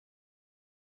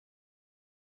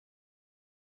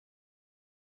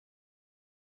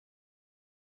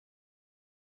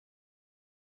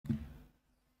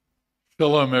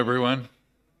Shalom, everyone.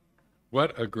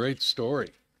 What a great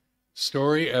story.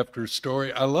 Story after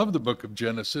story. I love the book of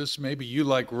Genesis. Maybe you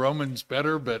like Romans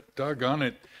better, but doggone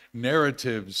it,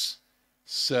 narratives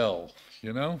sell,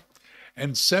 you know?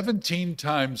 And 17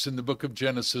 times in the book of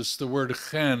Genesis, the word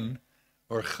chen,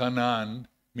 or chanan,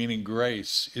 meaning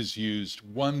grace, is used.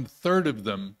 1/3 of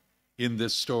them in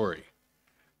this story.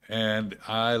 And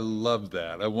I love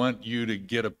that. I want you to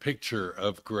get a picture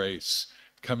of grace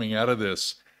coming out of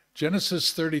this.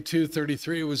 Genesis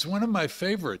 32:33 was one of my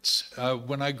favorites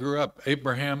when I grew up.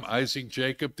 Abraham, Isaac,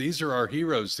 Jacob, these are our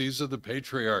heroes. These are the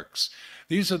patriarchs.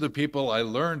 These are the people I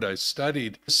learned, I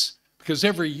studied. Because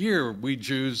every year we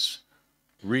Jews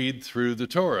read through the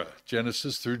Torah,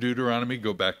 Genesis through Deuteronomy,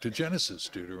 go back to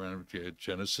Genesis,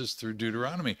 Genesis through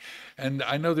Deuteronomy. And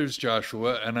I know there's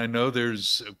Joshua and I know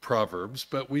there's Proverbs,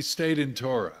 but we stayed in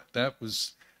Torah. That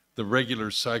was the regular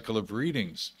cycle of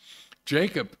readings.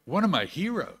 Jacob, one of my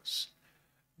heroes,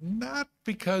 not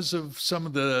because of some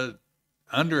of the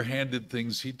underhanded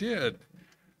things he did.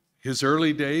 His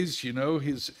early days, you know,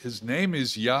 his name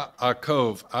is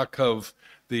Yaakov. Akov,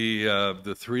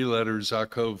 the three letters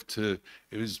Akov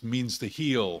means the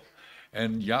heel,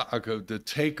 and Yaakov, the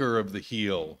taker of the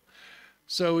heel.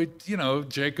 So, you know,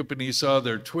 Jacob and Esau,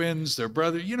 they're twins, they're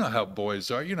brothers. You know how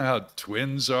boys are. You know how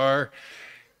twins are.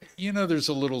 You know, there's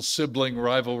a little sibling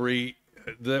rivalry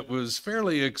that was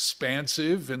fairly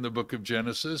expansive in the book of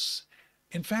Genesis.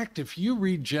 In fact, if you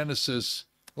read Genesis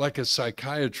like a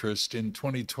psychiatrist in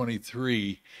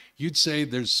 2023, you'd say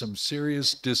there's some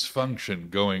serious dysfunction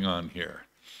going on here.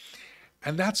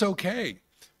 And that's okay,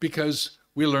 because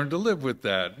we learn to live with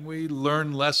that. We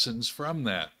learn lessons from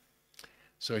that.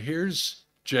 So here's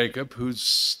Jacob,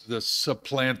 who's the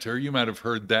supplanter. You might have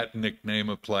heard that nickname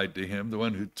applied to him, the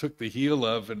one who took the heel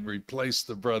of and replaced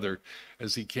the brother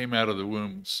as he came out of the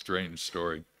womb. Strange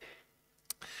story.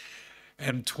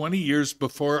 And 20 years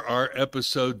before our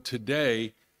episode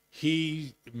today,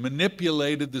 he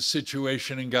manipulated the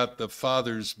situation and got the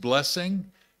father's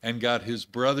blessing and got his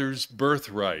brother's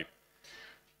birthright.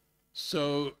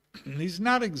 So he's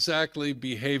not exactly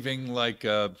behaving like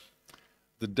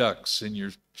the ducks in your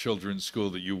children's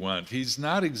school that you want. He's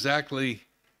not exactly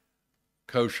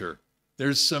kosher.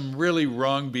 There's some really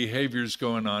wrong behaviors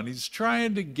going on. He's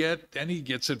trying to get, and he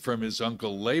gets it from his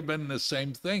uncle Laban, the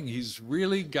same thing. He's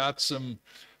really got some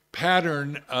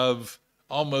pattern of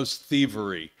almost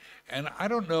thievery. And I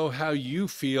don't know how you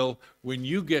feel when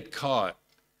you get caught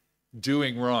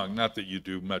doing wrong. Not that you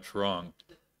do much wrong.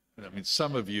 I mean,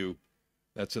 some of you,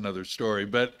 that's another story.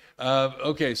 But,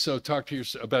 okay, so talk to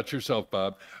about yourself,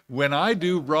 Bob. When I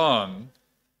do wrong,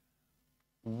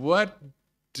 what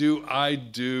do I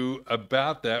do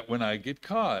about that when I get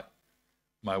caught?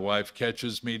 My wife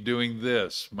catches me doing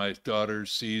this. My daughter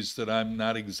sees that I'm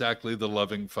not exactly the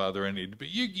loving father I need to be.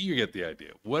 You get the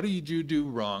idea. What did you do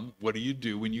wrong? What do you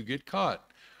do when you get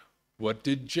caught? What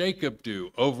did Jacob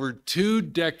do? Over 2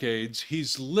 decades,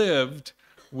 he's lived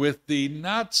with the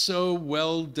not so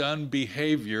well done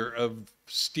behavior of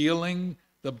stealing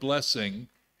the blessing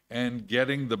and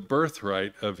getting the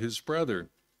birthright of his brother.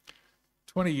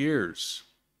 20 years.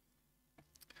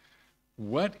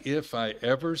 What if I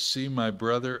ever see my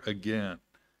brother again?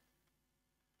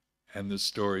 And the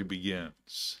story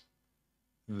begins.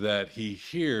 That he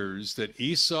hears that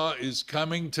Esau is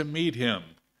coming to meet him.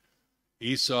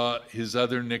 Esau, his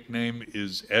other nickname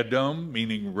is Edom,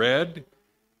 meaning red.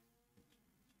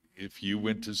 If you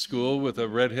went to school with a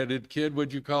redheaded kid,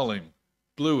 what'd you call him?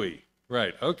 Bluey.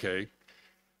 Right, okay.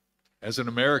 As an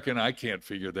American, I can't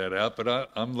figure that out, but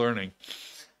I'm learning.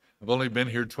 I've only been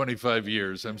here 25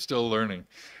 years. I'm still learning.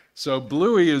 So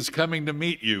Bluey is coming to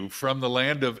meet you from the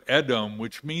land of Edom,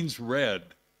 which means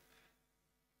red.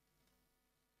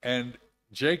 And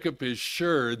Jacob is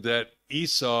sure that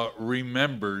Esau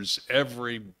remembers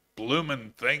every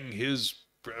bloomin' thing his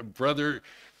brother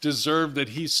deserved that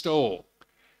he stole.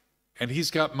 And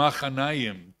he's got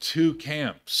Machanayim, 2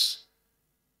 camps.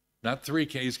 Not 3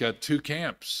 camps, he's got 2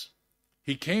 camps.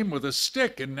 He came with a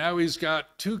stick and now he's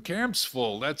got 2 camps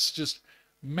full. That's just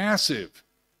massive.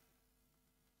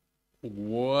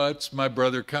 What's my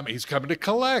brother coming? He's coming to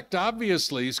collect,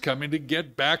 obviously. He's coming to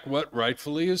get back what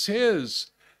rightfully is his.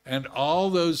 And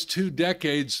all those 2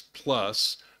 decades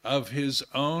plus of his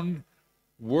own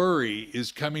worry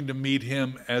is coming to meet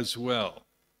him as well.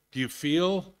 Do you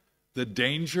feel the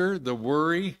danger, the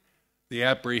worry, the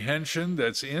apprehension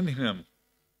that's in him?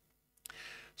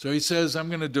 So he says, I'm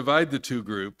going to divide the 2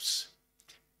 groups,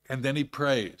 and then he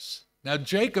prays. Now,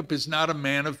 Jacob is not a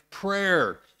man of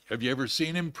prayer. Have you ever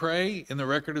seen him pray in the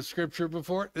record of Scripture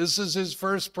before? This is his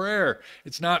first prayer.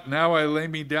 It's not, now I lay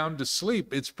me down to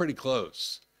sleep. It's pretty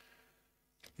close.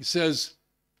 He says,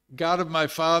 God of my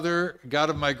father,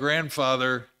 God of my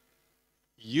grandfather,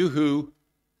 you who.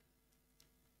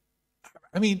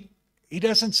 I mean, he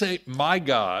doesn't say my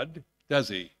God, does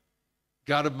he?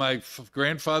 God of my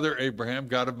grandfather Abraham,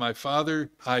 God of my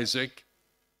father Isaac.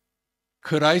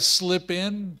 Could I slip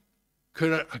in?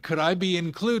 Could I be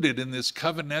included in this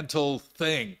covenantal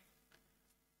thing?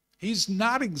 He's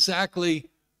not exactly,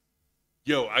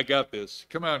 yo, I got this.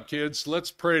 Come on, kids, let's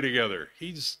pray together.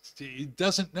 He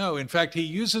doesn't know. In fact, he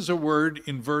uses a word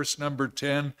in verse number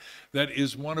 10 that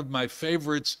is one of my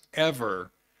favorites ever.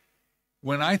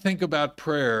 When I think about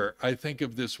prayer, I think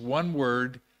of this one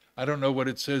word. I don't know what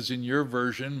it says in your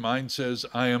version. Mine says,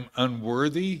 I am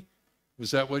unworthy.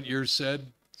 Was that what yours said?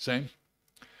 Same?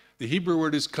 The Hebrew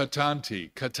word is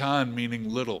katanti, katan meaning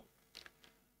little.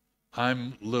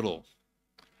 I'm little.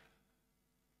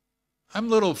 I'm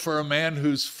little for a man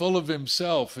who's full of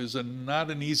himself is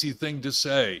not an easy thing to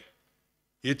say.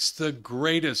 It's the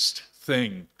greatest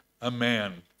thing a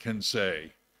man can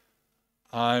say.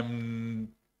 I'm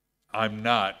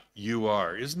not, you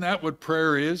are. Isn't that what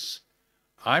prayer is?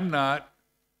 I'm not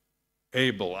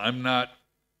able. I'm not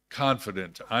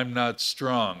confident. I'm not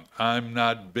strong. I'm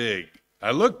not big.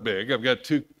 I look big. I've got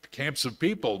two camps of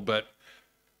people, but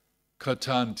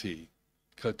katanti,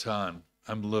 katan,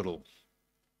 I'm little.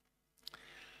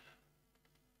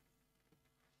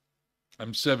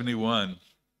 I'm 71,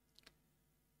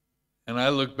 and I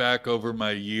look back over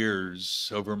my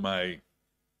years, over my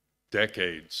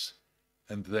decades,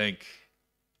 and think,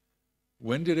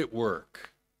 when did it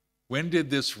work? When did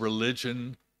this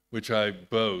religion, which I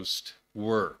boast,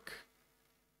 work?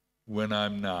 When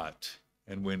I'm not.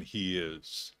 And when he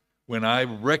is, when I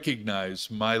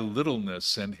recognize my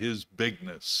littleness and his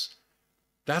bigness,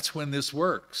 that's when this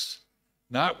works.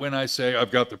 Not when I say, I've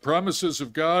got the promises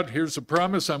of God, here's a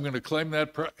promise, I'm going to claim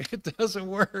that. It doesn't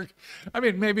work. I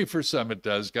mean, maybe for some it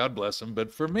does, God bless them,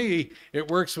 but for me, it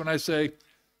works when I say,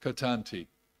 katanti.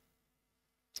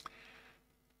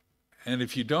 And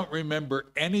if you don't remember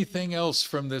anything else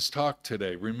from this talk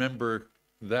today, remember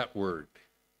that word,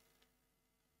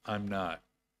 I'm not.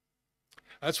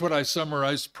 That's what I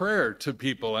summarize prayer to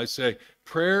people. I say,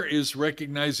 prayer is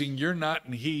recognizing you're not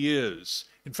and he is.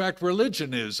 In fact,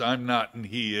 religion is I'm not and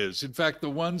he is. In fact, the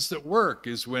ones that work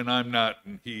is when I'm not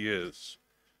and he is.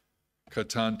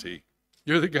 Katanti.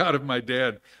 You're the God of my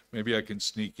dad. Maybe I can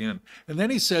sneak in. And then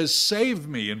he says, save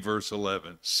me in verse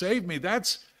 11. Save me.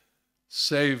 That's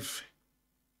save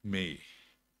me.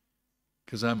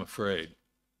 Because I'm afraid.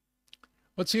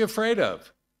 What's he afraid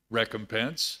of?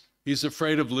 Recompense. He's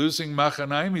afraid of losing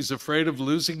Machanaim. He's afraid of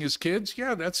losing his kids.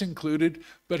 Yeah, that's included.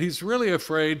 But he's really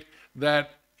afraid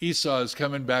that Esau is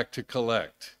coming back to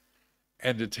collect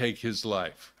and to take his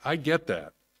life. I get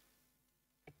that.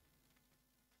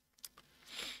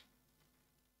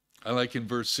 I like in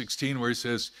verse 16 where he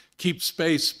says, keep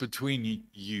space between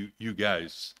you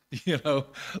guys. You know,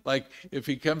 like if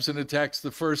he comes and attacks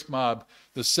the first mob,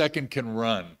 the second can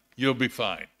run. You'll be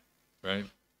fine, right?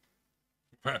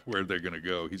 Where they're going to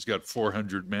go. He's got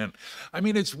 400 men. I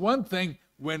mean, it's one thing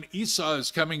when Esau is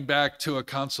coming back to a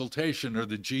consultation or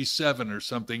the G7 or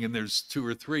something, and there's 2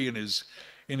 or 3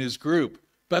 in his group,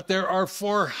 but there are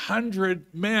 400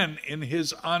 men in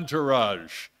his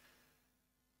entourage.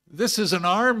 This is an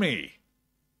army.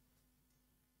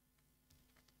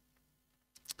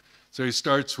 So he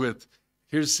starts with,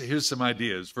 here's some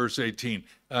ideas. Verse 18.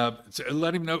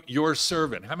 Let him know your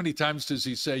servant. How many times does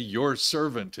he say your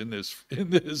servant in this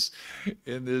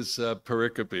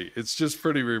pericope? It's just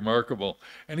pretty remarkable.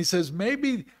 And he says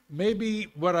maybe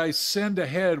what I send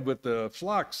ahead with the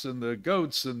flocks and the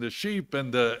goats and the sheep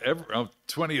and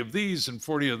 20 of these and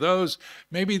 40 of those,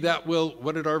 maybe that will,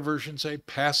 what did our version say?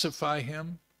 Pacify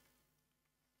him.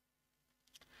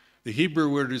 The Hebrew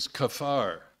word is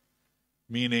kafar,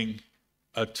 meaning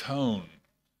atone.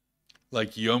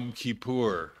 Like Yom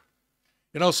Kippur.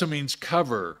 It also means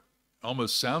cover.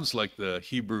 Almost sounds like the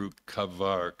Hebrew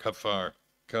kafar,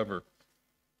 cover.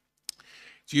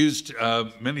 It's used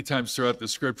many times throughout the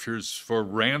scriptures for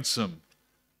ransom,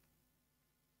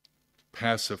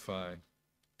 pacify,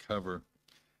 cover.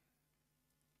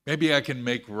 Maybe I can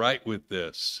make right with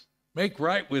this. Make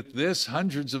right with this,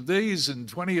 hundreds of these and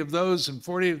 20 of those and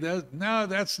 40 of those. No,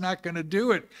 that's not going to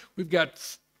do it. We've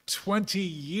got 20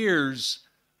 years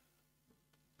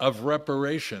of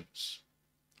reparations.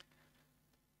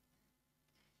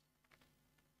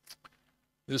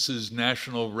 This is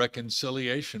National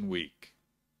Reconciliation Week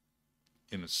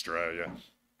in Australia.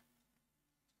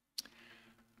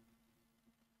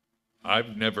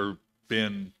 I've never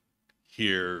been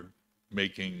here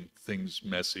making things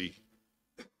messy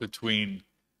between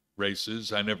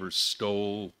races. I never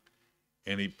stole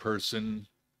any person.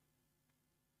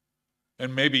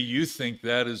 And maybe you think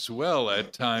that as well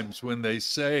at times when they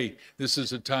say this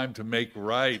is a time to make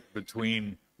right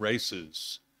between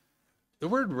races. The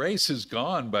word race is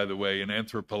gone, by the way, in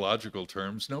anthropological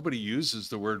terms. Nobody uses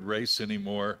the word race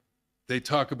anymore. They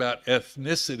talk about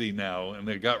ethnicity now, and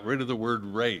they got rid of the word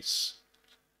race.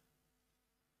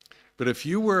 But if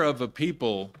you were of a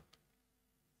people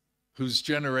whose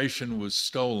generation was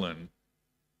stolen,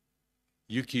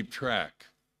 you keep track.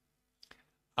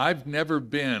 I've never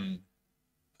been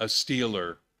a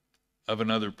stealer of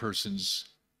another person's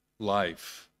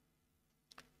life.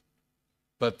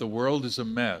 But the world is a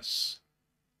mess.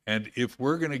 And if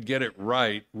we're going to get it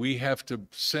right, we have to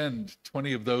send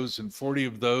 20 of those and 40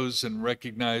 of those and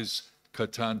recognize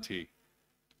katanti.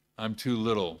 I'm too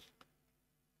little.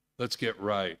 Let's get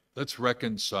right. Let's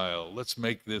reconcile. Let's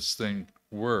make this thing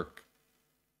work.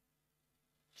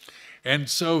 And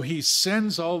so he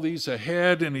sends all these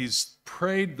ahead, and he's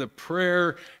prayed the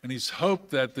prayer, and he's hoped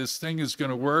that this thing is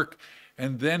going to work.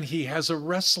 And then he has a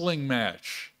wrestling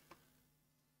match.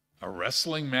 A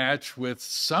wrestling match with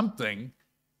something.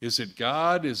 Is it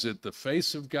God? Is it the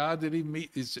face of God that he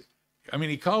meets?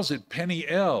 He calls it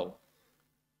Peniel.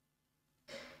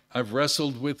 I've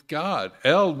wrestled with God.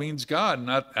 El means God,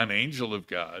 not an angel of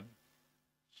God.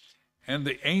 And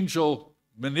the angel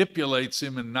manipulates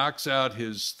him and knocks out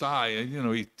his thigh.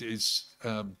 He's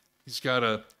got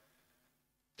a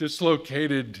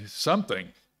dislocated something.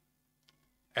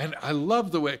 And I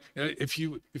love the way, if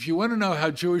you want to know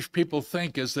how Jewish people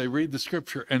think as they read the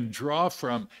scripture and draw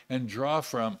from previous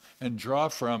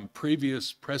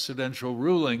precedential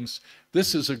rulings,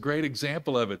 this is a great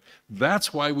example of it.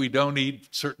 That's why we don't eat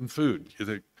certain food. You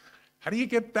think, how do you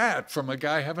get that from a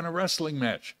guy having a wrestling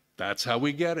match? That's how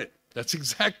we get it. That's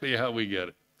exactly how we get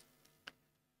it.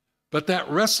 But that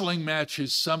wrestling match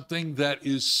is something that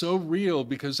is so real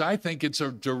because I think it's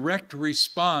a direct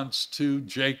response to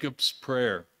Jacob's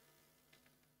prayer.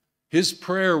 His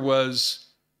prayer was,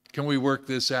 can we work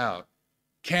this out?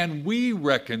 Can we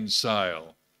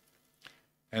reconcile?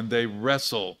 And they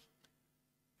wrestle.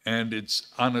 And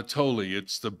it's Anatoly.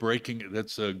 It's the breaking,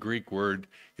 that's a Greek word.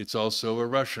 It's also a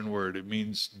Russian word. It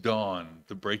means dawn,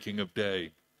 the breaking of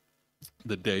day,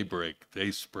 the daybreak,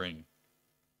 day spring.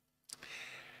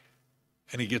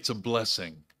 And he gets a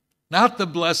blessing. Not the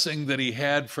blessing that he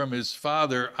had from his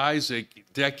father Isaac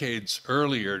decades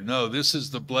earlier. No, this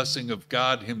is the blessing of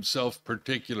God himself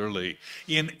particularly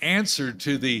in answer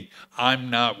to the I'm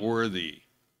not worthy.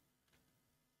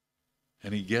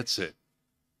 And he gets it.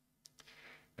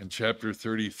 And chapter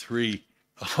 33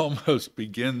 almost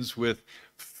begins with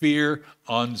fear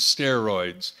on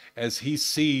steroids as he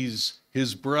sees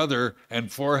his brother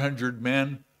and 400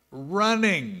 men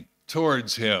running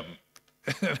towards him.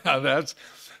 Now that's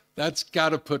got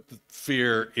to put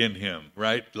fear in him,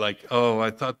 right? Like, oh,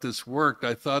 I thought this worked.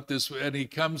 I thought this, and he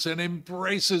comes and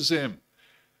embraces him.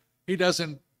 He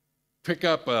doesn't pick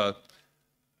up a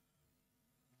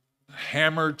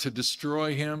hammer to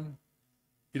destroy him.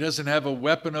 He doesn't have a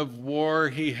weapon of war.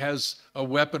 He has a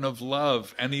weapon of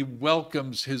love, and he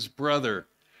welcomes his brother.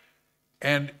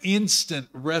 And instant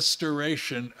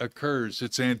restoration occurs.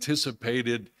 It's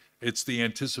anticipated. It's the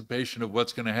anticipation of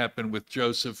what's going to happen with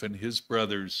Joseph and his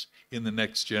brothers in the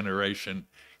next generation,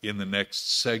 in the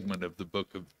next segment of the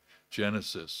book of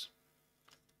Genesis.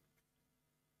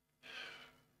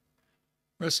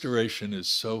 Restoration is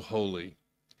so holy.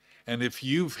 And if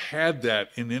you've had that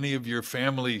in any of your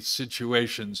family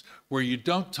situations where you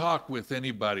don't talk with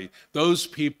anybody, those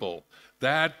people,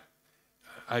 that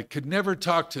I could never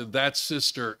talk to that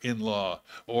sister-in-law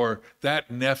or that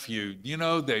nephew.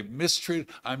 They mistreated.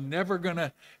 I'm never going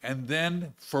to. And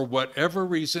then for whatever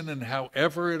reason and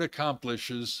however it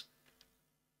accomplishes,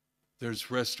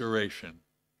 there's restoration.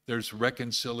 There's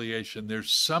reconciliation.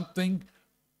 There's something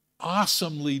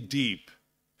awesomely deep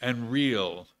and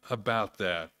real about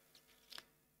that.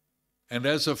 And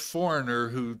as a foreigner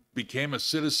who became a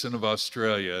citizen of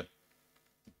Australia,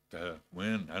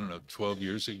 12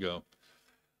 years ago,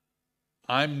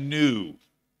 I'm new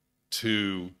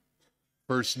to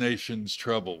First Nations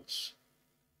troubles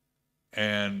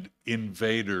and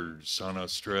invaders on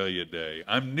Australia Day.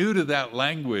 I'm new to that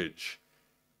language.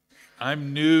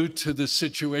 I'm new to the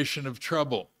situation of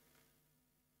trouble.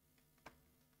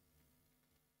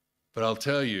 But I'll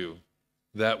tell you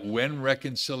that when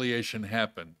reconciliation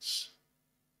happens,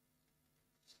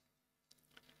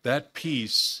 that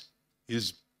peace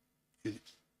is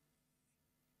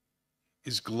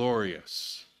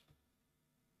glorious.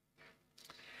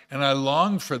 And I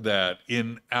long for that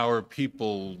in our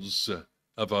peoples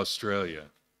of Australia.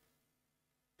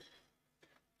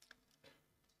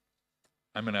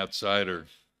 I'm an outsider,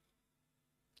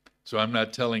 so I'm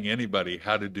not telling anybody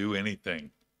how to do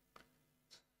anything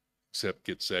except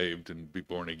get saved and be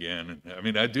born again. And I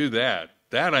mean, I do that.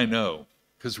 That I know,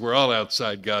 because we're all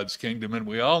outside God's kingdom and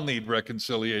we all need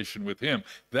reconciliation with him.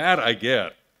 That I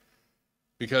get,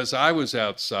 because I was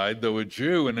outside, though a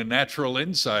Jew and a natural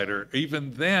insider.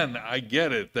 Even then, I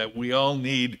get it, that we all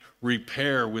need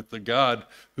repair with the God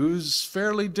who's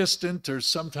fairly distant or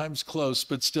sometimes close,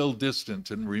 but still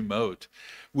distant and remote.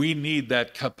 We need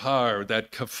that kafar,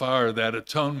 that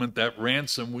atonement, that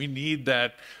ransom. We need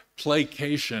that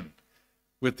placation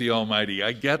with the Almighty.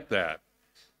 I get that.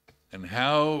 And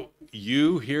how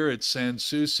you here at Sans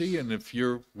Souci, and if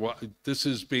you're, this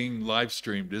is being live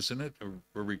streamed, isn't it,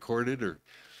 or recorded, or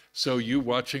so you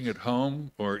watching at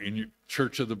home or in your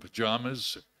church of the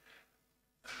pajamas,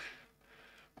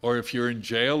 or if you're in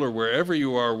jail or wherever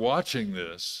you are watching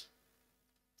this,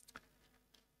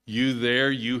 you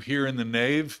there, you here in the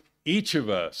nave, each of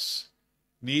us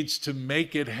needs to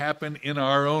make it happen in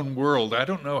our own world. I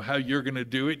don't know how you're going to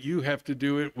do it. You have to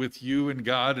do it with you and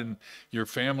God and your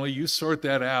family. You sort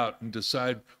that out and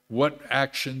decide what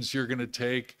actions you're going to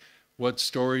take, what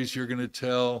stories you're going to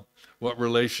tell, what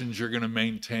relations you're going to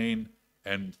maintain,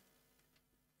 and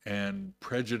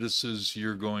prejudices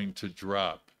you're going to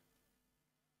drop.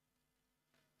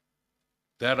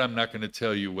 That I'm not going to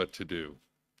tell you what to do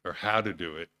or how to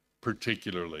do it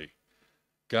particularly.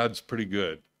 God's pretty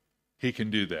good. He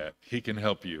can do that. He can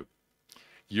help you.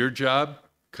 Your job,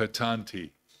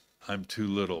 katanti, I'm too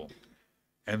little.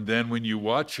 And then when you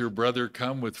watch your brother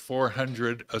come with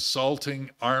 400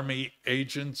 assaulting army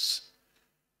agents,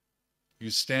 you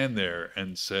stand there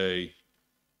and say,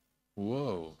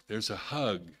 whoa, there's a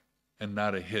hug and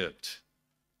not a hit.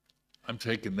 I'm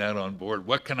taking that on board.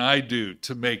 What can I do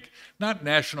to make, not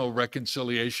National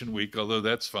Reconciliation Week, although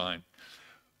that's fine,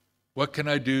 what can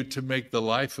I do to make the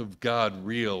life of God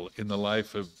real in the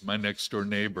life of my next door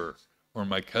neighbor or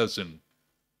my cousin?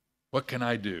 What can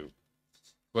I do?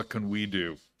 What can we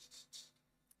do?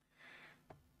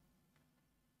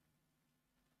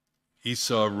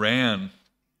 Esau ran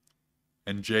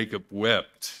and Jacob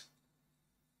wept.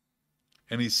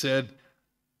 And he said,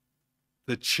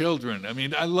 the children, I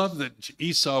mean, I love that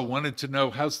Esau wanted to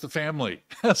know, how's the family?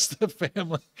 How's the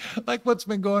family? Like, what's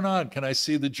been going on? Can I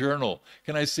see the journal?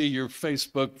 Can I see your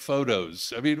Facebook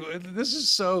photos? I mean, this is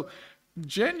so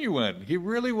genuine. He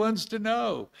really wants to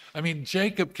know. I mean,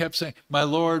 Jacob kept saying, my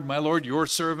Lord, your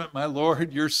servant, my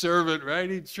Lord, your servant, right?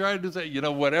 He tried to say, you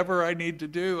know, whatever I need to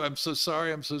do, I'm so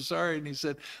sorry, I'm so sorry. And he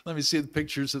said, let me see the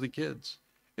pictures of the kids.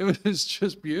 It was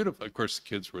just beautiful. Of course, the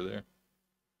kids were there.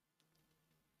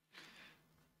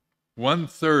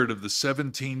 1/3 of the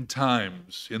 17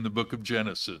 times in the book of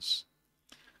Genesis,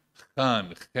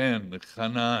 Chan, Chen,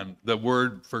 Chanan, the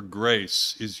word for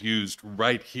grace is used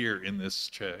right here in this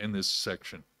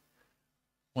section.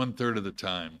 1/3 of the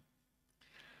time.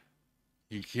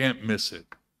 You can't miss it.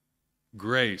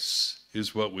 Grace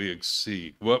is what we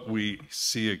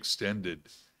see extended.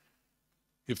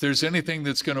 If there's anything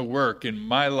that's going to work in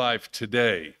my life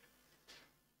today,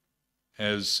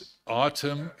 as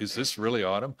autumn, is this really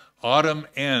autumn? Autumn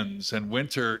ends and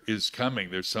winter is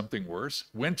coming. There's something worse.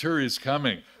 Winter is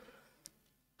coming.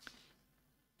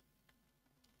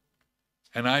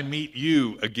 And I meet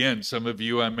you again. Some of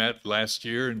you I met last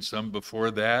year and some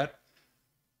before that.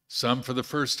 Some for the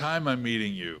first time I'm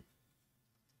meeting you.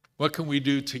 What can we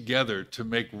do together to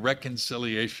make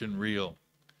reconciliation real?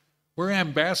 We're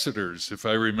ambassadors, if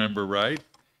I remember right.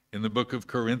 In the book of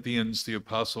Corinthians, the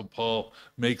Apostle Paul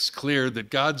makes clear that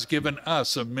God's given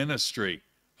us a ministry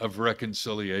of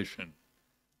reconciliation.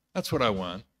 That's what I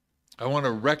want. I want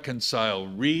to reconcile.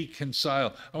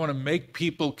 I want to make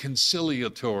people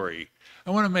conciliatory.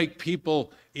 I want to make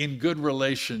people in good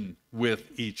relation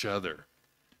with each other.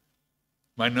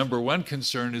 My number one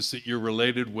concern is that you're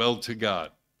related well to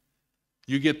God.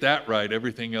 You get that right,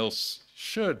 everything else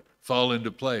should fall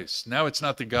into place. Now it's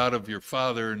not the God of your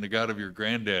father and the God of your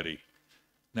granddaddy.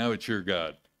 Now it's your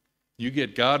God. You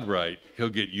get God right, he'll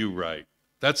get you right.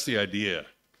 That's the idea.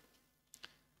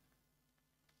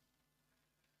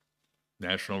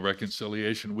 National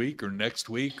Reconciliation Week or next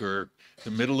week or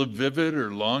the middle of Vivid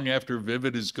or long after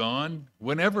Vivid is gone,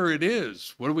 whenever it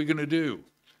is, what are we going to do?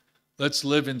 Let's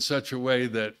live in such a way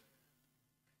that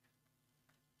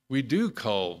we do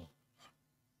call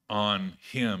on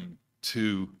him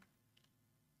to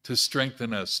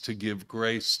strengthen us, to give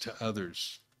grace to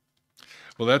others.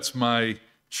 Well, that's my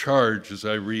charge as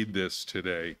I read this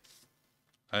today.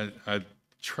 I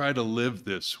try to live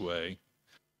this way.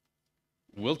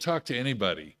 We'll talk to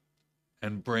anybody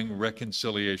and bring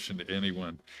reconciliation to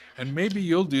anyone. And maybe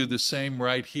you'll do the same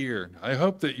right here. I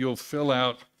hope that you'll fill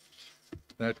out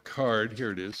that card.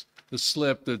 Here it is, the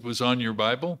slip that was on your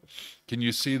Bible. Can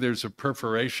you see there's a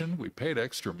perforation? We paid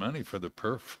extra money for the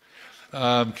perf.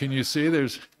 Can you see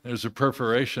there's a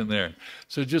perforation there?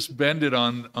 So just bend it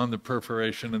on the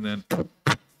perforation, and then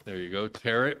there you go,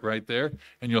 tear it right there,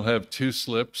 and you'll have two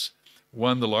slips.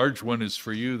 One, the large one, is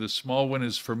for you. The small one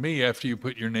is for me after you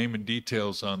put your name and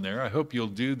details on there. I hope you'll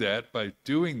do that. By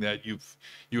doing that,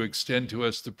 you extend to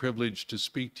us the privilege to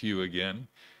speak to you again.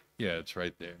 Yeah, it's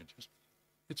right there.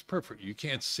 It's perfect. You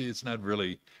can't see, it's not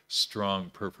really strong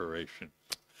perforation.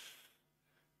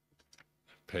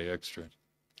 Pay extra.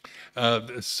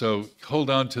 So hold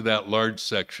on to that large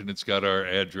section. It's got our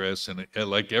address, and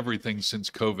like everything since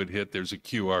COVID hit, there's a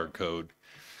QR code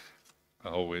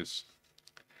always.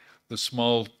 The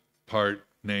small part,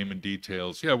 name and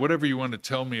details. Yeah, whatever you want to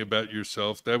tell me about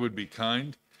yourself, that would be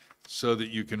kind, so that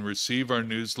you can receive our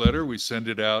newsletter. We send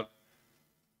it out.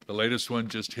 The latest one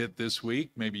just hit this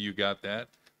week. Maybe you got that.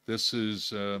 This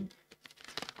is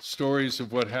stories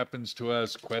of what happens to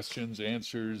us, questions,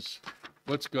 answers.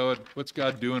 What's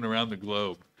God doing around the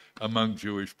globe among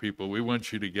Jewish people? We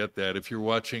want you to get that. If you're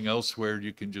watching elsewhere,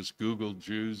 you can just Google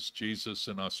Jews, Jesus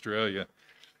in Australia.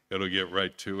 It'll get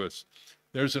right to us.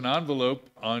 There's an envelope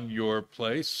on your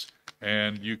place,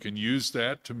 and you can use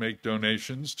that to make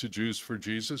donations to Jews for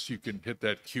Jesus. You can hit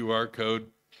that QR code,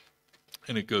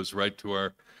 and it goes right to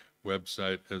our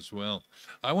website as well.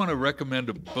 I want to recommend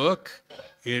a book.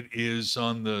 It is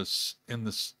on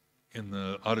in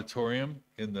the auditorium,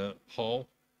 in the hall,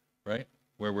 right,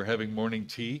 where we're having morning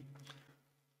tea.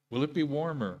 Will it be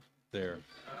warmer there?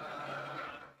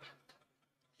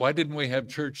 Why didn't we have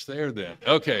church there then?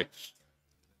 Okay.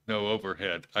 No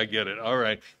overhead. I get it. All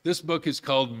right. This book is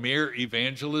called Mere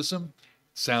Evangelism.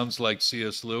 Sounds like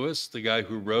C.S. Lewis, the guy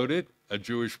who wrote it, a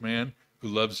Jewish man who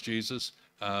loves Jesus,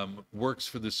 works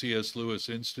for the C.S. Lewis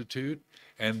Institute.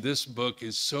 And this book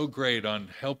is so great on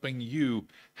helping you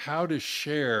how to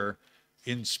share,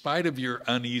 in spite of your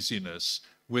uneasiness,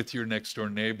 with your next door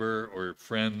neighbor or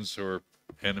friends or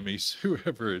enemies,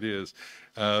 whoever it is,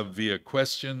 via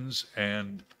questions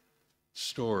and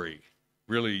story.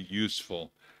 Really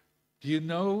useful. Do you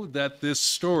know that this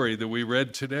story that we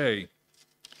read today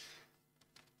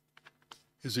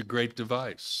is a great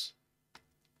device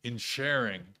in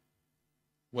sharing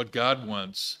what God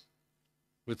wants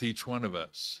with each one of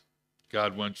us?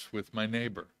 God wants with my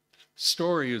neighbor.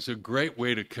 Story is a great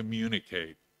way to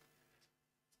communicate.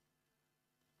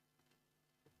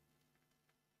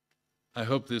 I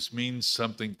hope this means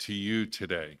something to you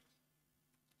today.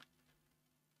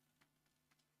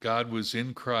 God was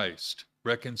in Christ,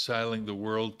 reconciling the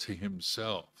world to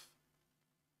himself.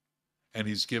 And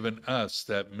he's given us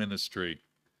that ministry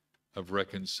of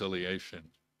reconciliation.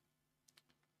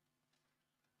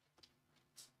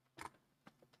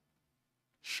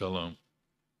 Shalom.